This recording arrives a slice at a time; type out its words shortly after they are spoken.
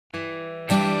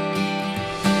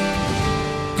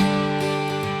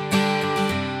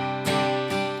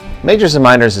Majors and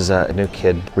Minors is a new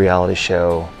kid reality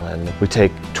show, and we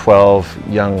take 12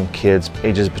 young kids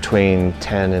ages between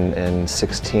 10 and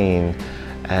 16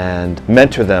 and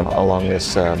mentor them along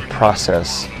this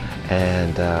process,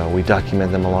 and we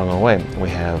document them along the way. We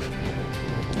have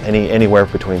anywhere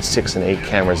between 6 and 8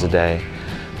 cameras a day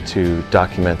to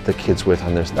document the kids with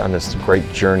on this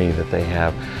great journey that they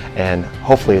have, and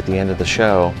hopefully at the end of the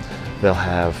show they'll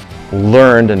have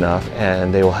learned enough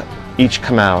and they will each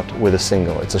come out with a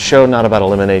single. It's a show not about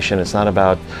elimination, it's not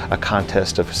about a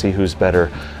contest to see who's better,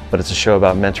 but it's a show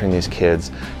about mentoring these kids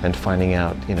and finding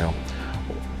out, you know,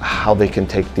 how they can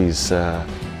take these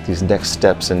next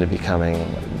steps into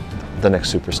becoming the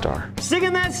next superstar.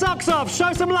 Singing their socks off,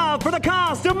 show some love for the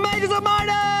cast of Majors and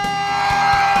Minors!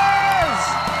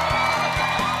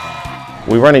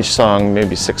 We run each song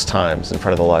maybe 6 times in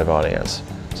front of the live audience.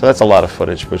 So that's a lot of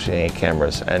footage between 8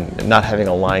 cameras, and not having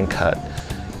a line cut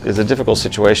is a difficult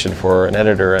situation for an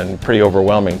editor and pretty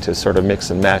overwhelming to sort of mix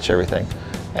and match everything.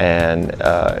 And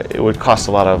it would cost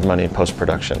a lot of money in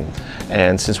post-production.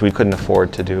 And since we couldn't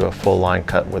afford to do a full line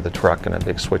cut with a truck and a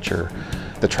big switcher,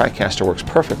 the TriCaster works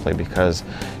perfectly because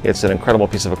it's an incredible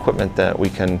piece of equipment that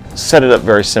we can set it up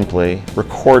very simply,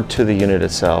 record to the unit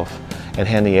itself, and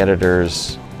hand the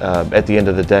editors at the end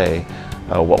of the day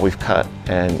what we've cut,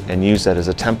 and use that as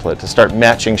a template to start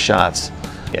matching shots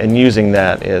and using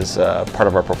that as part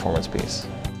of our performance piece.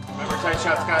 Remember, tight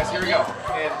shots, guys. Here we go.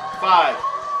 In 5,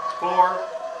 4,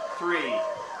 3,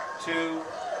 2,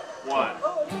 1.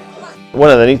 One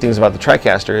of the neat things about the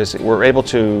TriCaster is we're able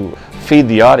to feed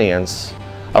the audience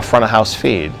a front of house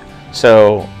feed.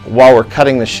 So while we're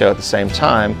cutting the show at the same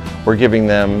time, we're giving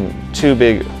them 2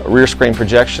 big rear screen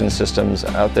projection systems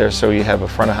out there, so you have a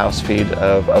front of house feed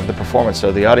of the performance,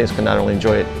 so the audience can not only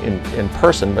enjoy it in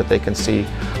person, but they can see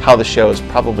how the show is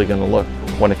probably going to look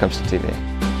when it comes to TV.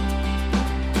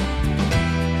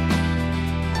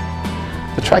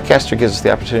 The TriCaster gives us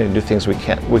the opportunity to do things we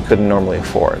couldn't normally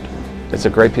afford. It's a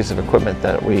great piece of equipment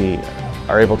that we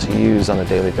are able to use on a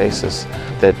daily basis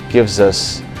that gives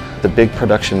us the big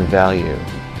production value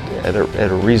at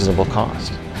a reasonable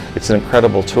cost. It's an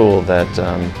incredible tool that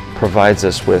provides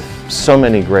us with so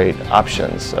many great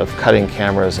options of cutting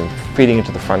cameras and feeding it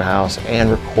to the front of house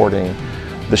and recording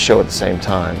the show at the same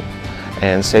time,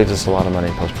 and saves us a lot of money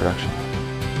in post-production.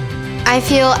 I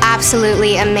feel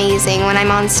absolutely amazing when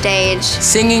I'm on stage.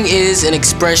 Singing is an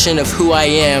expression of who I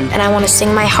am. And I want to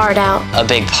sing my heart out. A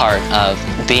big part of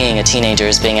being a teenager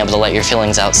is being able to let your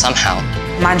feelings out somehow.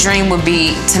 My dream would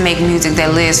be to make music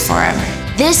that lives forever.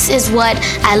 This is what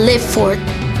I live for.